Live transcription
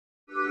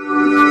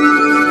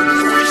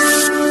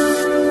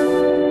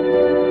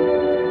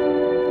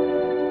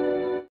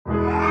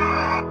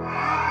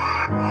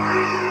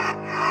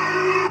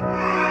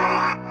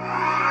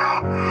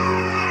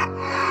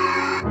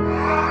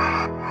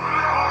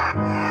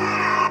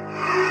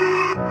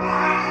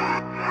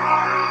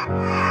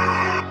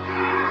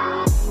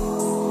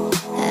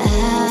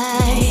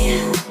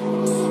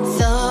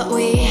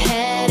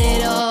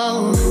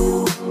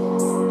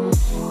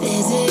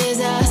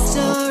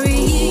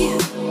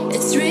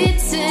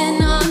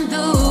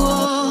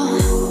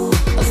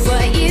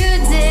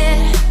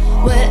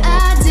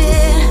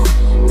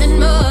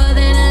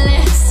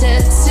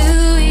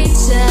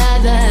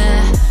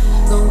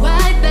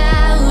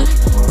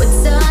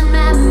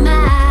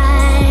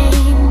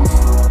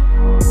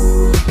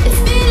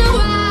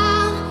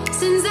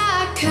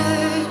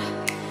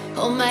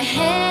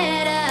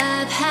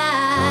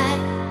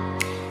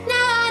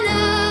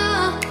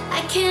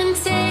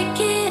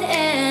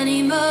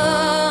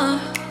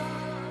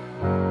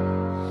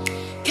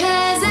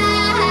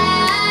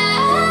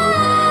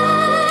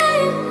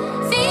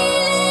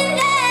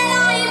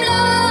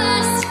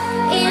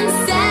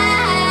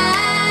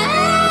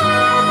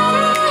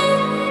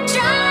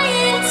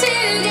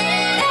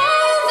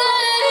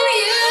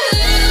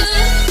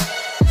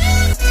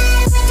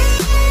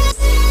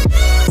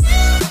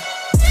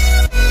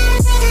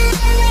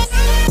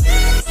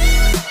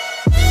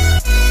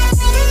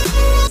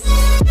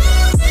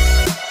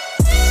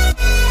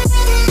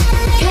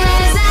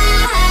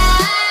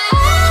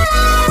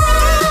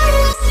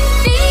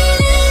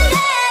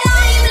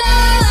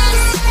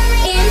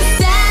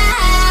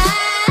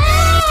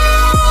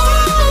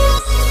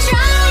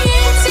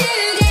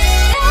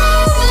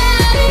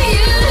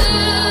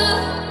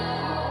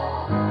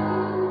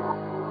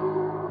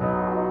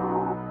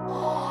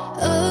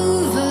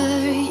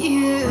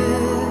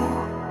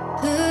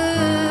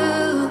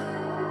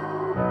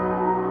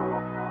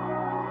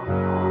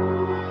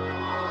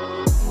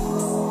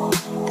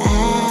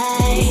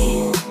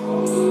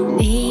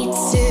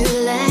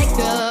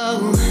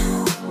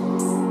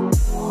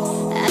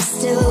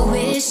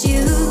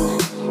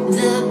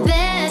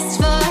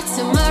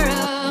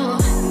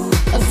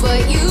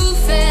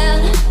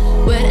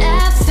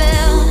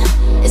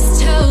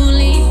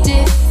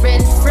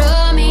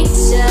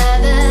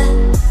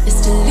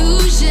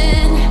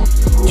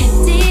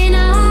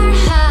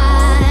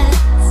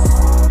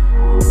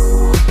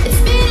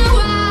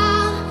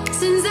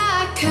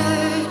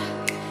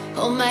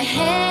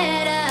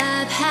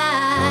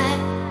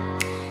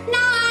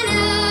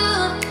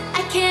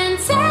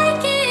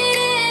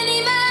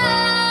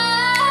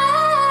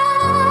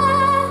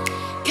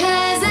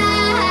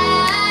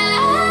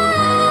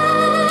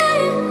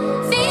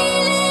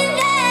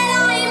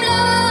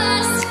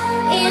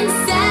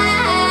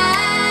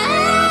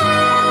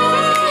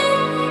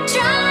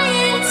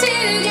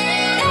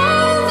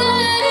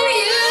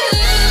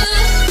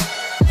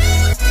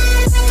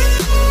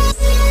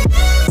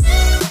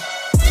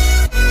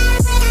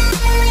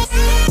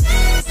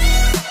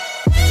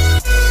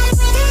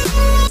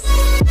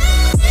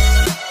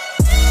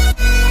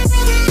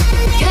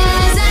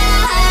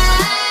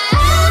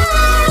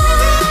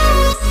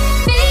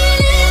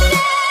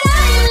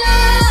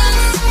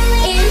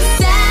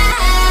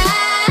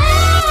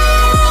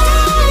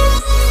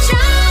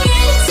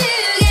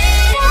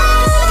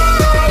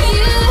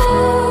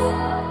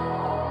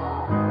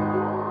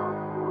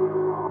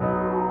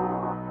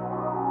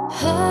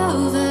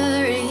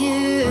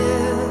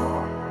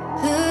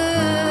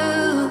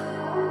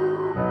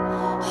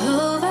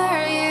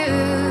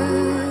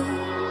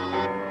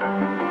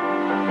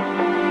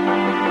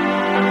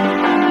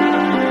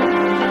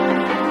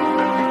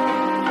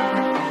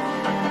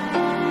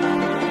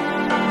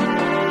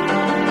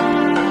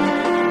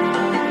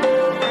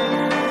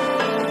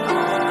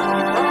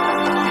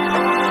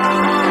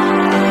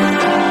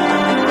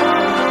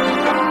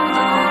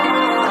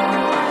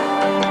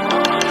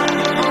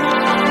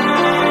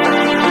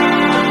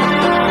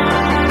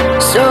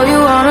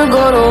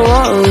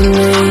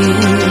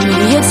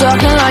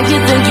like you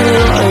think you're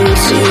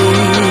royalty.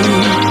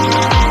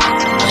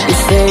 You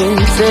think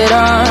that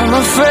I'm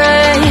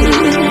afraid,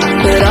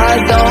 but I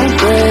don't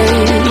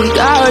break.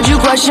 I heard you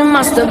question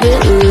my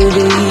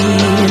stability.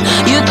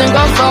 You think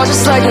I'll fall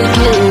just like a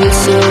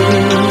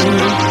guillotine,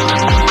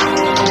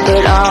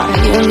 but I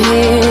am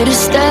here to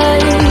stay.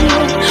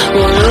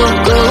 Won't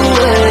look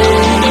away.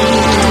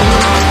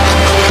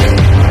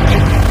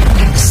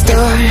 The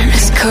storm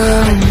is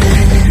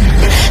coming,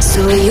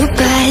 so you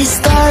better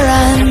start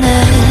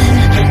running.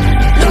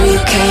 No, you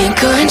can't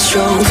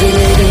control,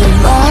 feel it in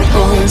my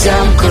bones.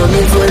 I'm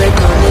coming for the,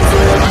 coming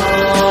for the.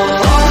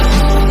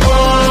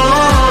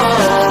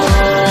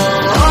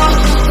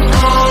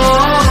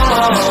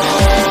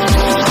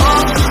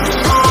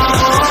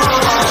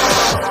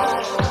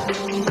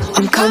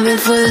 I'm coming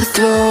for the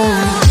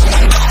throne.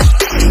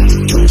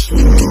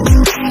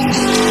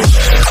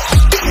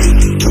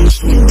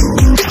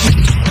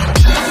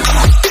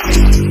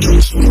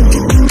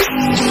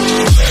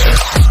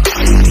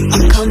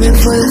 I'm coming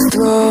for the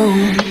throne.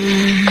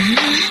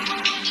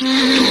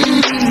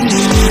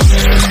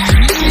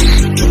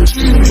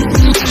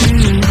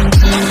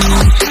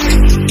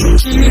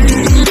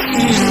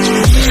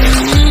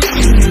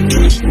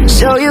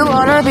 So you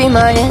wanna be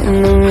my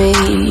enemy?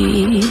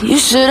 You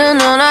should've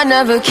known I'd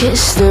never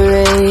kiss the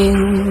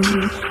rain.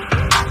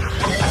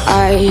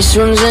 Ice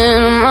runs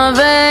in my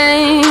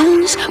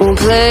veins, won't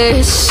play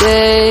it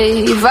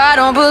safe. I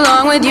don't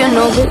belong with your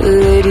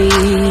nobility.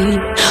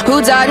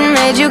 Who died and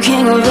made you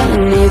king of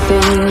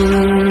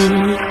anything?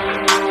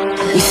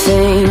 You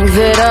think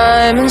that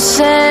I'm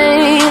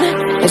insane,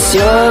 it's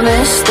your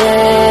mistake.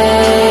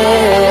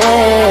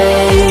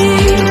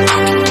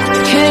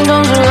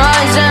 Kingdoms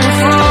rise and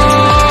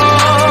fall,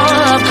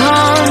 I've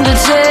come to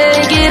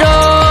take it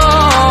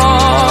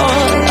all.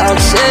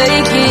 I'll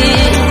take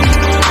it,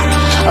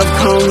 I've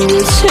come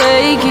to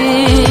take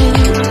it.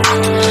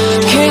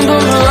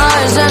 Kingdoms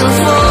rise and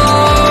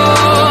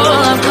fall,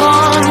 I've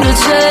come to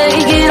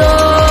take it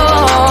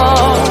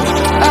all.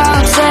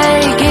 I'll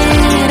take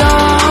it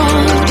all.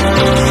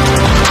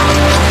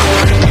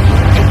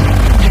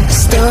 The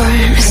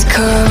storm is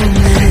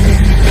coming,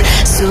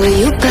 so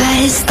you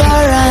better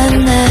start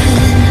running.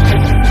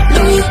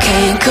 No, you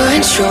can't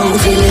control,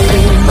 feel it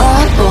in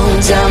my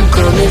bones. I'm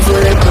coming for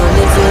the,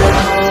 coming for the.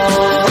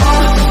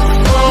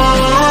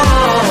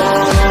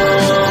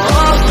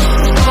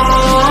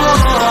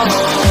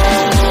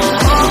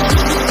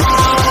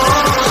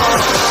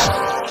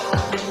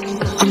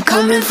 I'm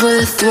coming for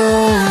the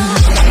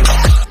throne.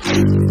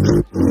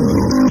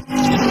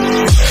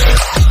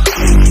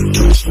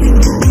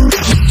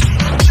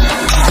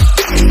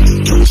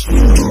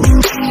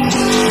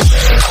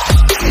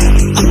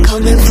 I'm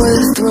coming for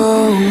the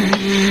throne.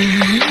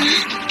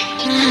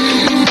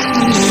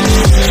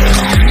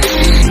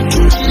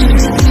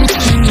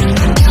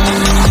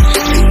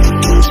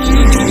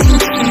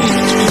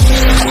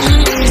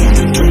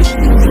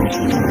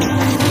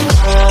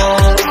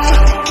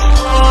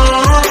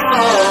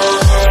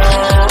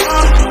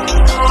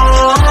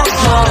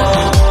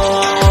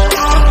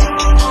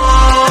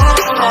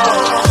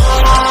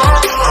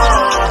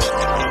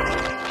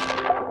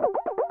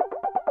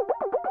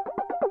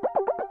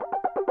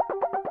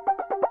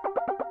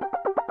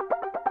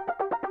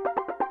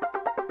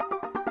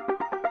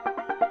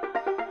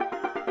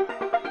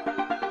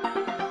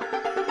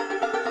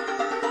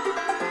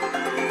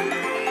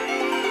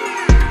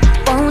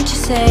 Won't you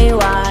say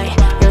why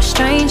you're a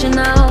stranger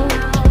now?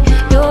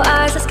 Your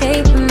eyes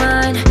escaping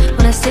mine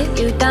when I sit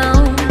you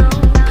down.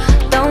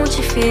 Don't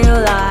you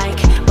feel like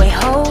we're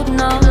holding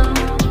on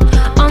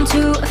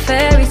onto a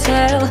fairy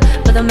tale,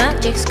 but the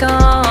magic's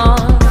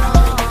gone?